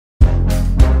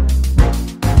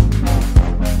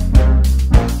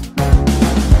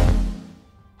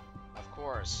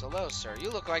course. Hello, sir. You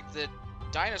look like the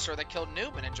dinosaur that killed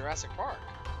Newman in Jurassic Park.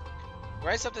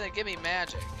 Write something to give me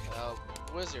magic.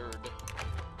 Wizard.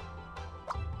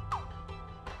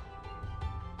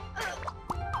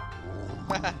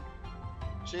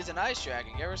 She's an ice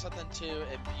dragon. Give her something to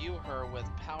imbue her with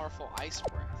powerful ice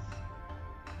breath.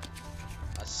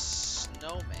 A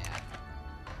snowman.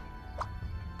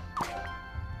 Okay.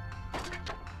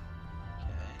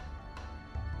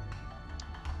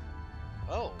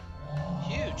 Oh,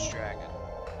 huge dragon.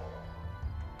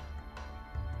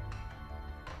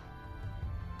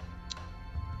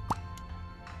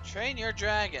 Train your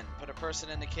dragon. Put a person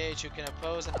in the cage who can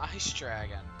oppose an ice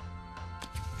dragon.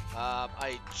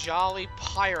 A jolly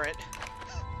pirate,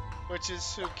 which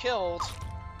is who killed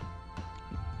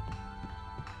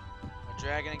a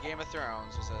dragon in Game of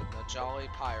Thrones, was a jolly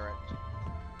pirate.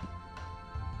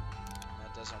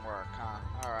 That doesn't work, huh?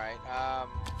 Alright,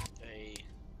 a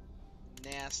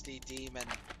nasty demon.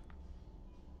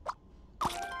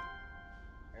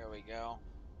 There we go.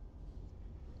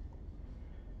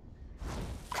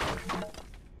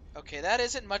 Okay, that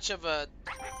isn't much of a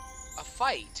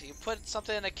fight. You put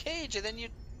something in a cage and then you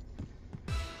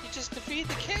just defeat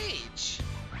the cage.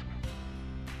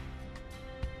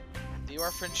 The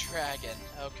Orphan Dragon.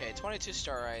 Okay, 22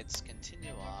 star rights.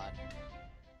 Continue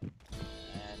on.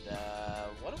 And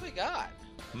what do we got?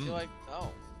 I feel like,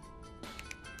 oh,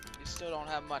 you still don't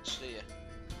have much, do you?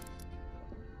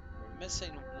 We're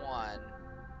missing one.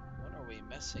 What are we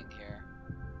missing here?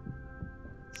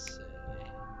 Let's see.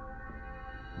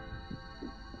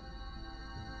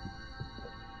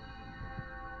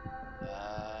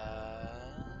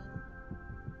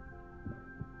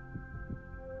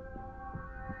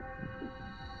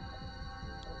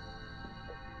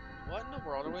 What in the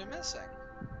world are we missing?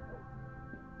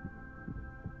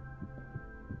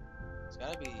 It's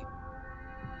gotta be...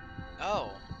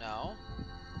 Oh, no.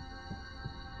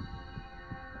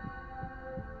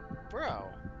 Bro.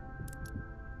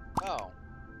 Oh.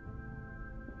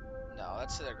 No,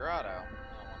 that's the grotto. I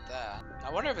don't want that.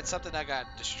 I wonder if it's something that got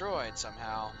destroyed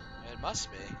somehow. It must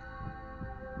be.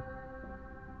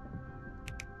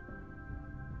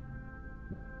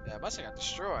 Yeah, it must have got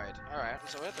destroyed. Alright,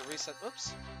 so we have to reset...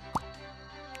 Oops.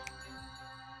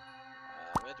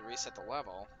 We have to reset the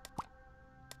level.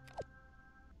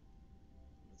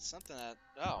 It's something that...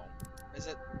 Oh. Is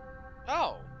it...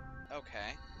 Oh!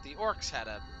 Okay. The orcs had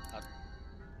a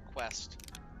quest.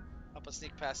 Help us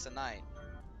sneak past the night.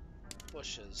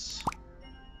 Bushes.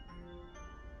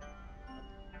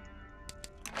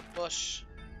 A bush.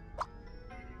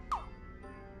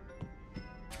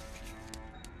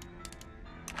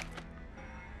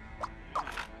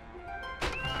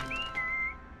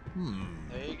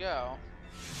 There you go.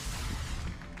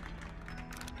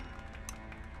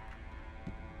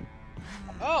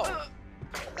 Oh!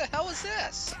 What the hell is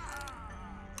this?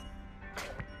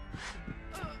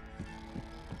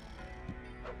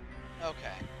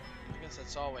 Okay. I guess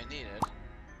that's all we needed.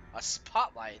 A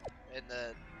spotlight in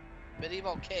the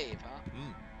medieval cave, huh?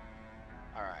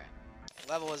 Alright.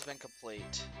 Level has been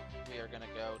complete. We are gonna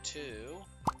go to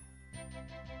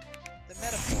the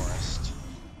Metaforest.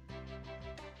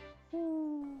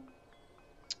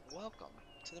 Welcome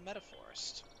to the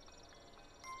Metaforest.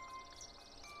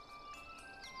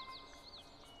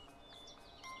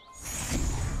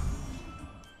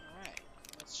 Alright,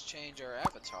 let's change our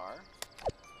avatar.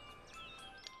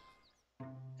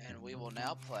 And we will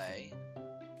now play...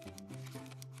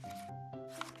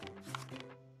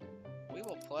 We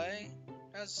will play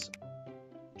as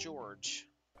George.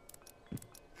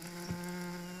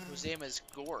 Whose name is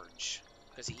Gorge,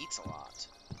 because he eats a lot.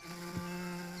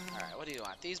 Alright, what do you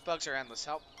want? These bugs are endless.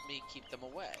 Help me keep them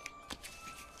away.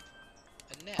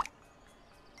 A net.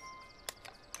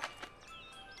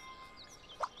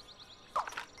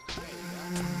 There you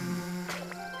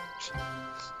go.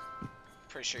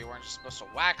 Pretty sure you weren't supposed to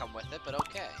whack him with it, but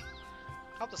okay.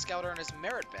 Help the scout earn his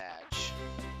merit badge.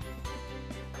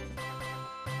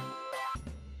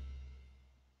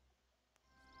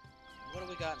 What do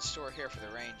we got in store here for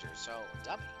the Rangers? So,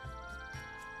 dummy.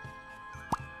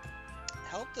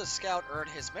 Help the scout earn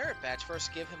his merit badge.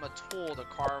 First, give him a tool to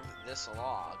carve this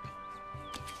log.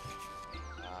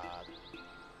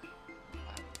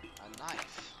 A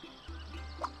knife.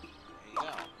 There you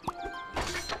go.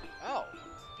 Oh,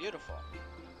 beautiful.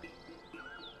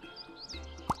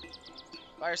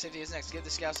 Fire safety is next. Give the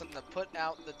scout something to put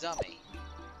out the dummy.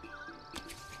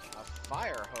 A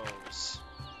fire hose.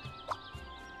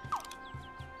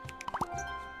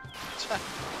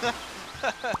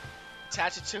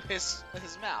 Attach it to his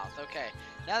mouth. Okay.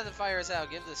 Now that the fire is out,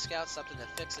 give the scout something to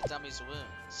fix the dummy's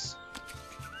wounds.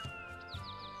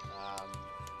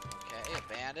 Okay,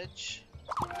 a bandage.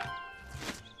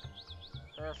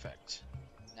 Perfect.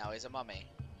 Now he's a mummy.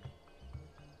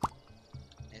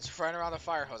 He's running around the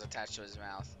fire hose attached to his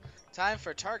mouth. Time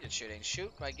for target shooting.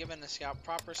 Shoot by giving the scout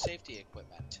proper safety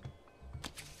equipment.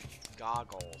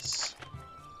 Goggles.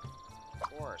 Of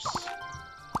course.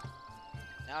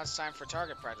 Now it's time for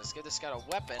target practice. Give the scout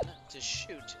a weapon to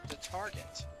shoot the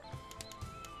target.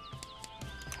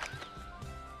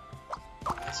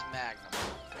 Nice magnum.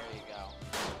 There you go.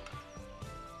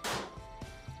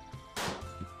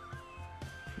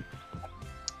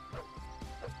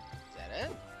 Is that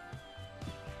it?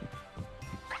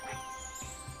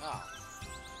 Oh.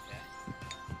 Okay.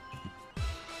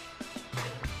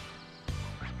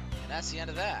 And that's the end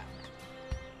of that.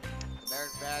 The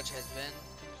merit badge has been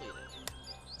completed.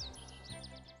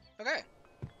 Okay.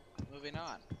 Moving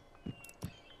on.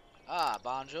 Ah,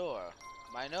 bonjour.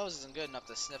 My nose isn't good enough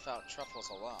to sniff out truffles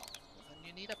alone. Well, then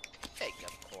you need a pig,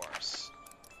 of course.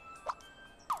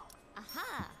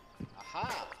 Aha!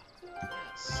 Aha!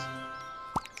 Yes.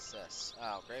 What's this?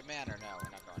 Oh, Great Manor. No, we're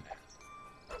not going there.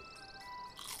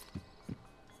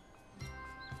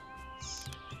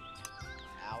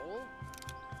 Owl?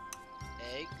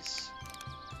 Eggs?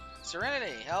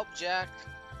 Serenity! Help Jack.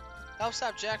 Help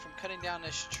stop Jack from cutting down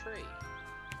this tree.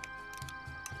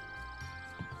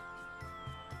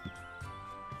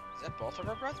 Is that both of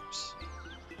our brothers?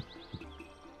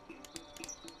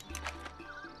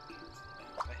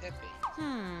 A hippie.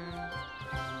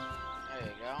 There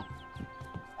you go.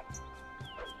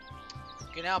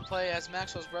 You can now play as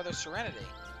Maxwell's brother Serenity.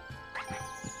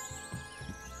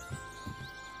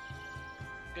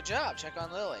 Good job. Check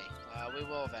on Lily. We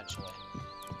will eventually.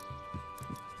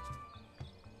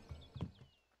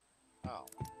 Oh.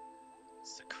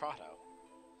 It's the grotto.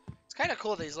 It's kind of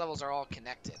cool these levels are all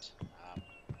connected.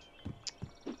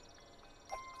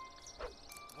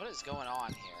 What is going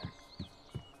on here?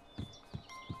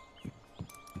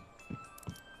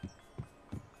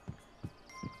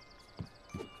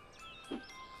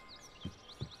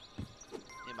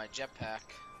 Need my jetpack.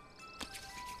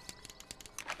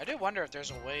 I do wonder if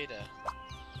there's a way to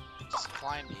just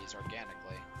climb these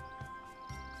organically.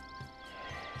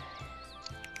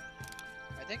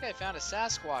 I think I found a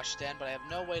Sasquatch den, but I have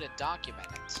no way to document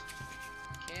it.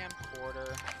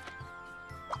 Camcorder.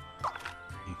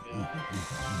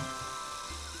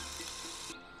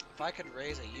 If I could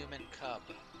raise a human cub.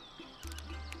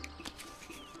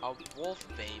 A wolf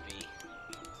baby.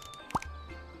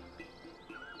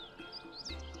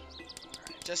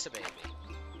 Alright, just a baby.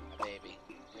 A baby.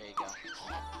 There you go.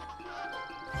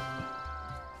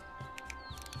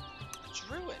 A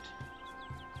druid.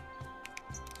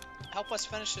 Help us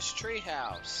finish this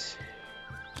treehouse.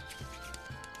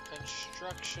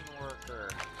 Construction worker.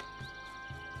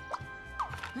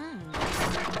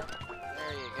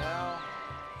 There you go.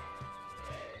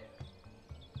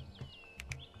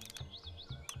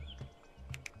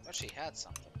 But she had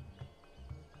something.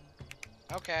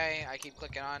 Okay, I keep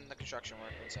clicking on the construction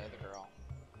worker instead of the girl.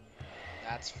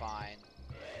 That's fine.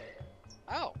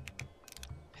 Oh!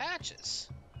 Patches!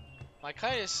 My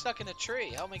kite is stuck in a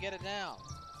tree. Help me get it down.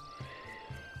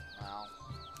 Well.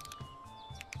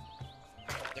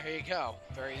 There you go.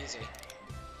 Very easy.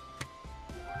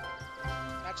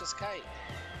 Patches kite.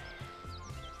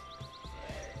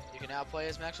 You can now play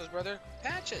as Maxwell's brother,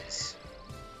 Patches.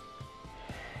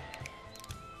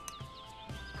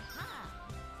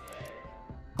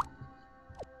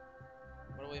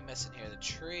 What are we missing here? The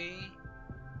tree.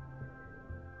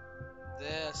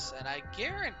 This, and I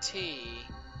guarantee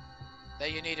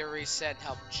that you need to reset and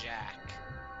help Jack.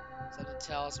 Something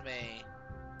tells me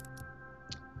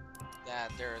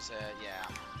that there's a, yeah.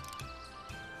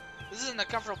 This isn't a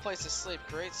comfortable place to sleep.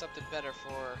 Create something better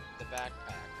for the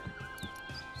backpacker.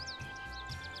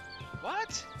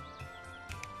 What?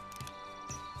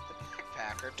 The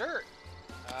backpacker? Dirt.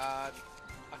 A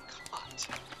cot.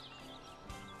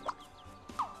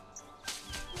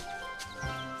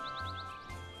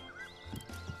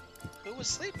 Who was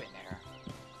sleeping there?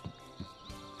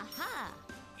 Aha!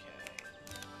 Okay.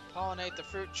 Pollinate the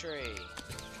fruit tree.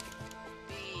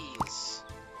 Bees.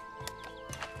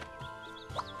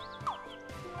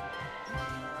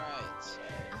 Alright.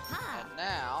 Aha! And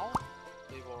now,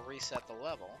 we will reset the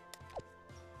level.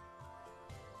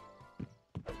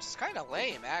 Which is kind of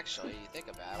lame, actually, you think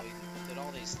about it. We did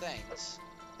all these things.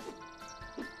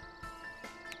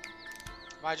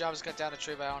 My job is to cut down a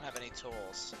tree, but I don't have any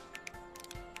tools.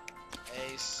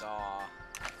 A saw.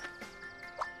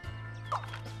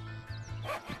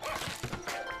 There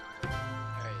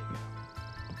you go.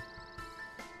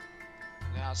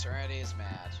 Now Serenity is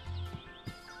mad.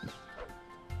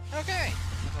 Okay,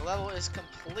 The level is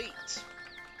complete.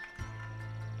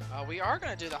 We are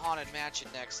going to do the Haunted Mansion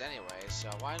next anyway, so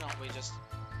why don't we just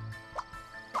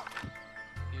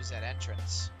use that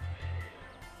entrance.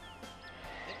 I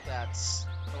think that's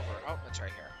over. Oh, it's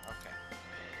right here.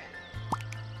 Okay.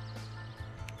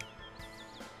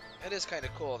 It is kind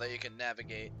of cool that you can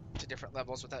navigate to different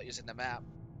levels without using the map.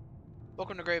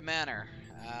 Welcome to Grave Manor.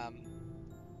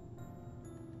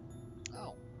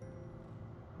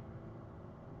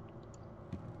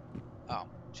 Oh,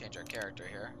 change our character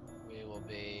here. We will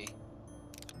be...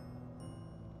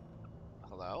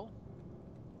 Hello?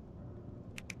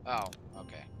 Oh,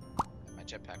 okay. Got my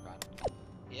jetpack on.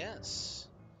 Yes.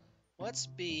 Let's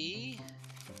be...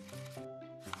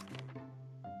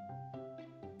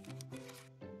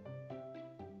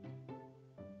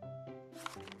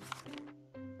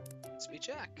 Let's be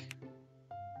Jack.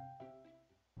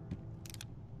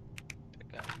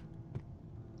 Pick up.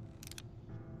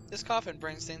 This coffin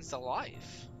brings things to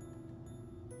life.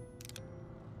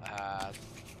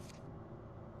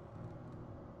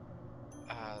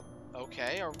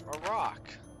 Okay, a rock.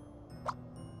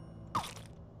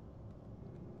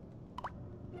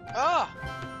 Ah!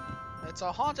 It's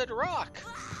a haunted rock!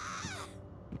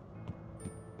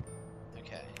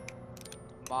 Okay.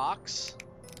 Mox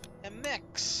and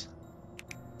Mix.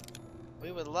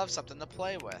 We would love something to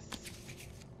play with.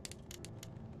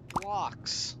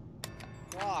 Blocks.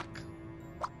 Block.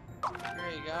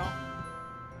 There you go.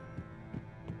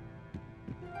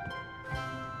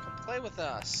 Come play with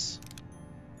us.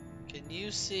 Can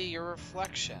you see your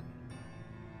reflection?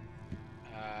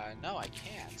 No, I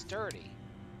can't. It's dirty.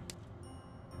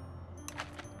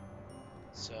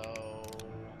 So...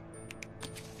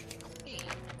 clean.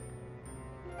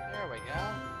 There we go.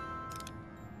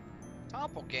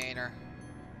 Doppleganger.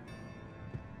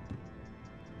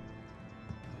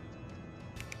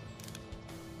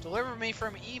 Deliver me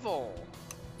from evil.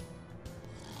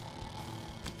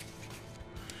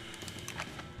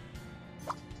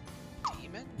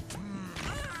 Demon?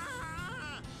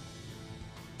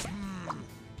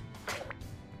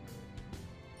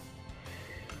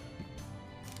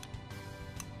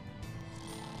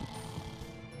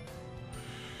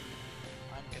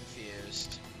 I'm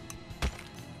confused.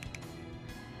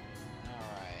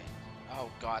 Alright. Oh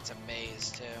god, it's a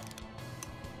maze too.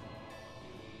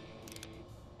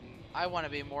 I want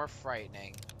to be more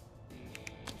frightening.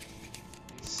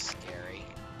 Scary.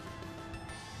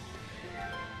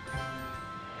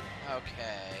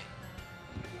 Okay.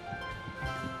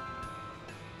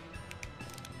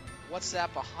 What's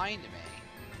that behind me?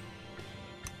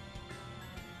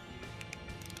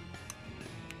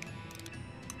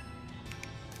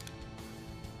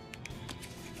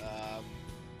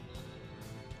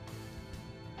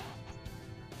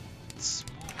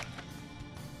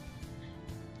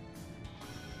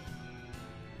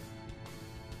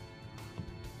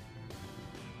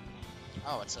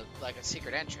 Oh, it's like a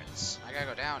secret entrance. I gotta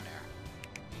go down there.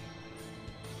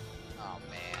 Oh,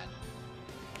 man.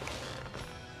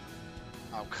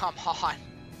 Oh, come on.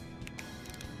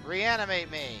 Reanimate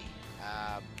me.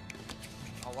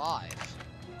 Alive.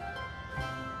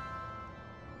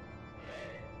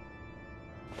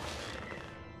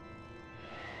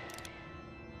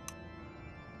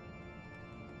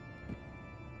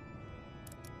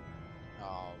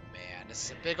 Oh, man. This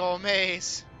is a big old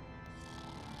maze.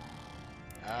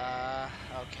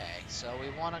 Okay, so we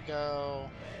want to go...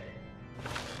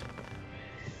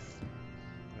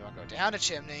 We want to go down the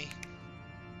chimney.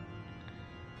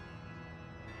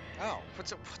 Oh,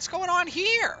 what's going on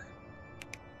here?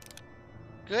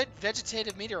 Good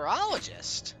vegetative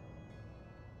meteorologist.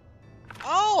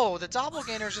 Oh, the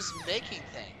doppelganger's just making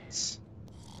things.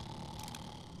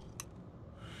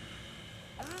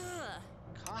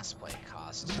 Cosplay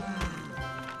costume.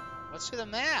 Let's do the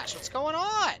mash. What's going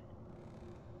on?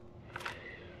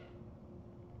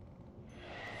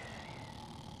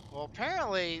 Well,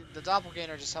 apparently, the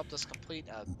doppelganger just helped us complete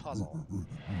a puzzle.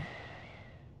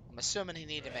 I'm assuming he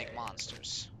needed to make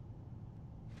monsters.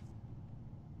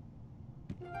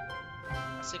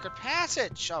 A secret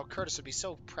passage! Oh, Curtis would be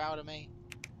so proud of me.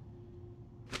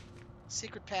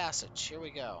 Secret passage. Here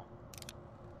we go.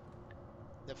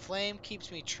 The flame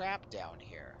keeps me trapped down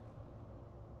here.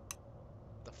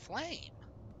 The flame?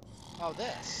 Oh,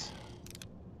 this.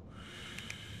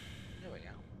 Here we go.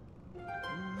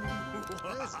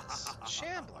 What is this?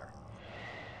 Shambler.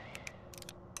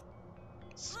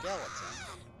 Skeleton.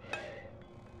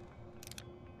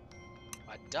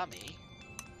 A dummy.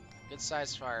 Good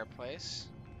sized fireplace.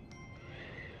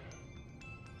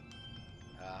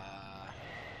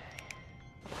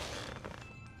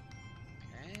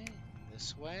 Okay,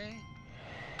 this way.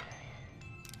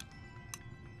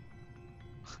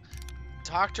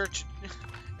 Dr.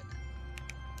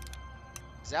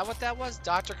 Is that what that was?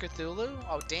 Dr. Cthulhu?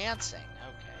 Oh, dancing.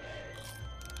 Okay.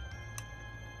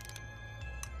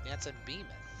 Dancing behemoth.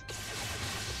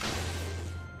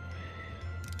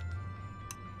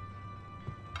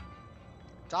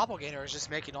 Doppleganger is just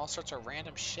making all sorts of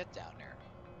random shit down there.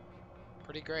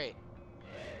 Pretty great.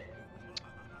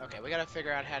 Okay, we gotta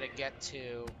figure out how to get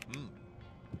to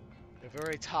the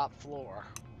very top floor.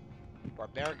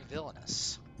 Barbaric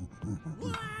Villainous.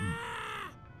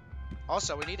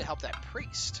 Also, we need to help that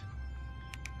priest.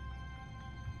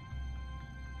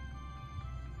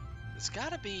 It's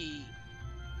gotta be...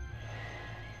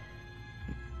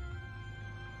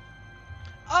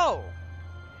 Oh!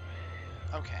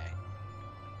 Okay.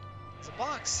 There's a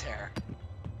box there.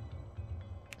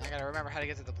 I gotta remember how to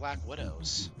get to the Black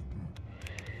Widows.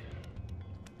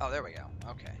 Oh, there we go.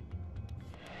 Okay.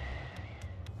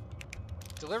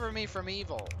 Deliver me from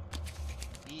evil.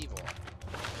 Evil.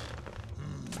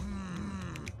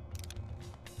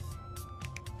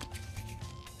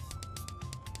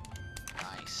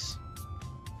 Nice.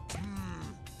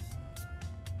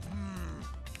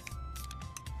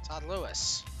 Todd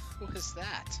Lewis. Who is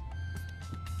that?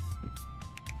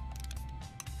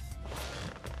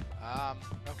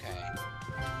 Okay.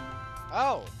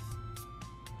 Oh!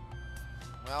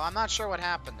 Well, I'm not sure what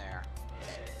happened there.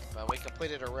 But we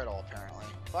completed a riddle, apparently.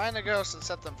 Find the ghosts and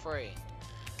set them free.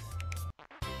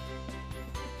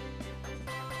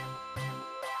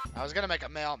 I was gonna make a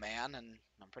mailman, and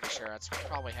I'm pretty sure that's what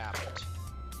probably happened.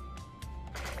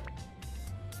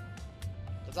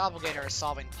 The doppelganger is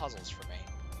solving puzzles for me.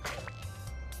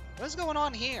 What is going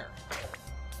on here?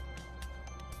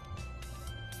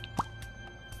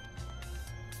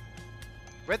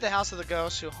 Rid the house of the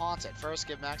ghosts who haunt it. First,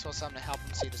 give Maxwell something to help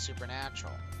him see the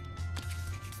supernatural.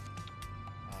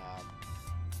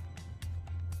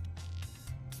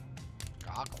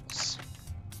 Goggles.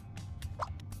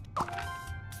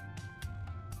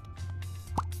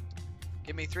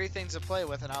 Give me 3 things to play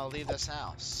with and I'll leave this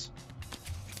house.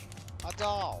 A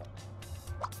doll.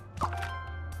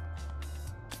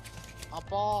 A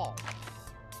ball.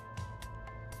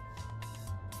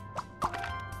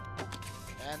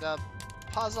 And a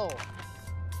puzzle.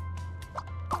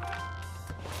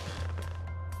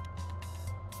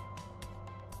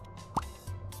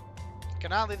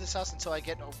 Cannot leave this house until I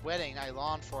get a wedding I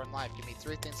long for in life. Give me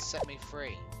 3 things to set me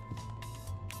free.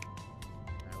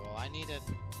 Alright, well, I need to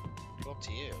go up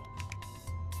to you.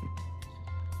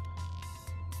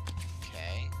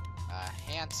 Okay.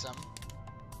 Handsome.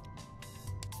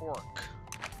 Orc.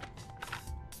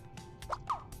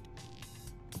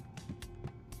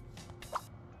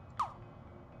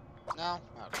 No?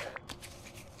 Okay.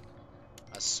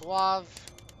 A suave,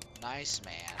 nice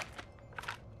man.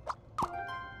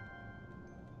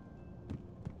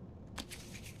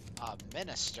 A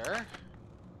minister.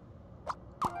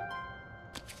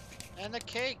 And a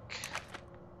cake.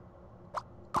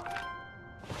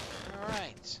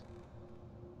 Alright.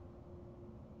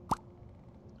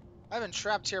 I've been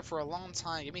trapped here for a long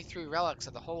time. Give me 3 relics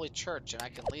of the Holy Church and I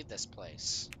can leave this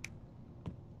place.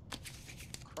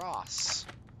 Cross.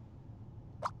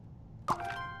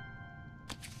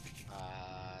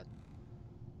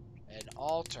 An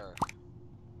altar.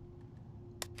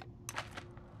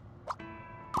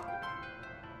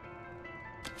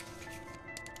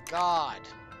 God.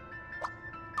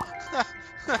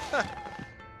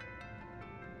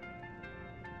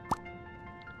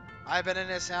 I've been in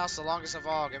this house the longest of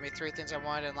all. Give me 3 things I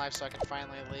wanted in life so I can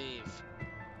finally leave.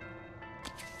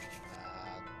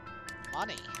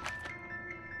 Money.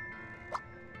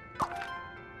 A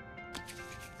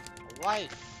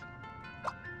wife.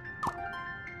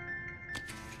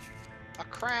 A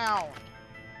crown.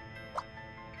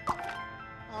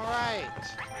 Alright.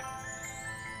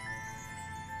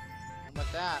 And with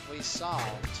that, we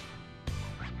solved.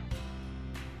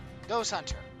 Ghost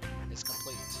Hunter is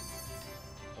complete.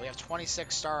 We have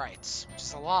 26 starites, which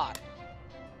is a lot.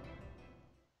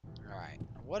 Alright,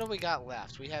 what do we got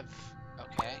left? We have,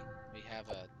 okay, we have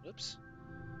a, oops,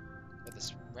 with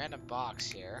this random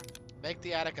box here. Make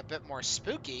the attic a bit more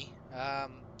spooky.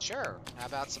 Sure, how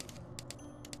about some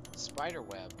spider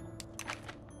web?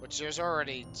 Which there's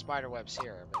already spider webs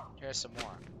here, but here's some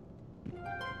more.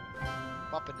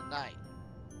 Up in the night.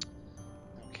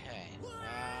 Okay,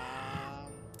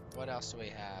 what else do we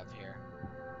have here?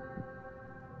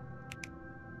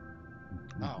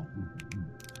 Oh.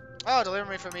 Oh,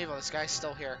 deliver me from evil. This guy's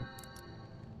still here.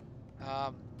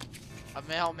 A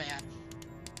mailman.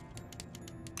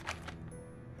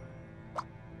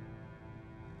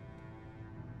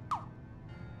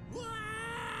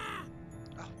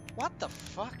 Oh, what the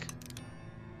fuck?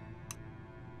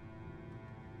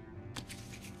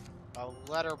 A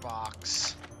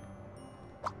letterbox.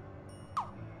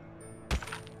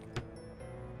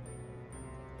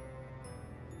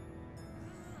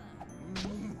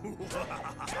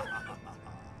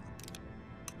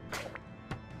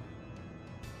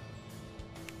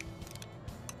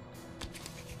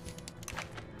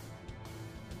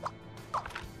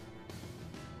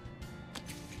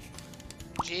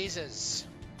 Jesus.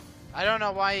 I don't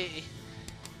know why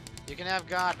you can have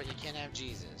God, but you can't have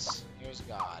Jesus. Here's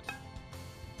God.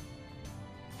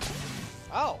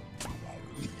 Oh.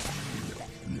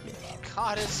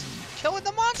 God is killing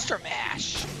the monster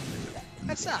mash.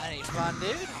 That's not any fun,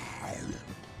 dude.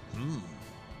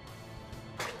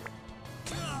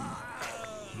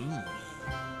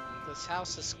 This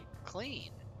house is clean.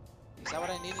 Is that what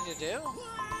I needed to do?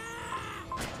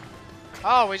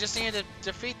 Oh, we just needed to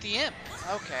defeat the imp.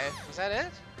 Okay, was that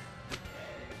it?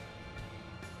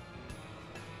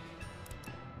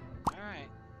 Alright.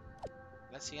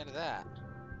 That's the end of that.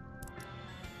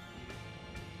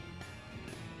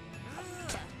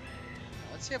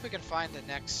 Let's see if we can find the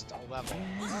next level.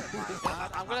 Oh my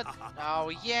god, I'm gonna...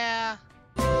 Oh, yeah.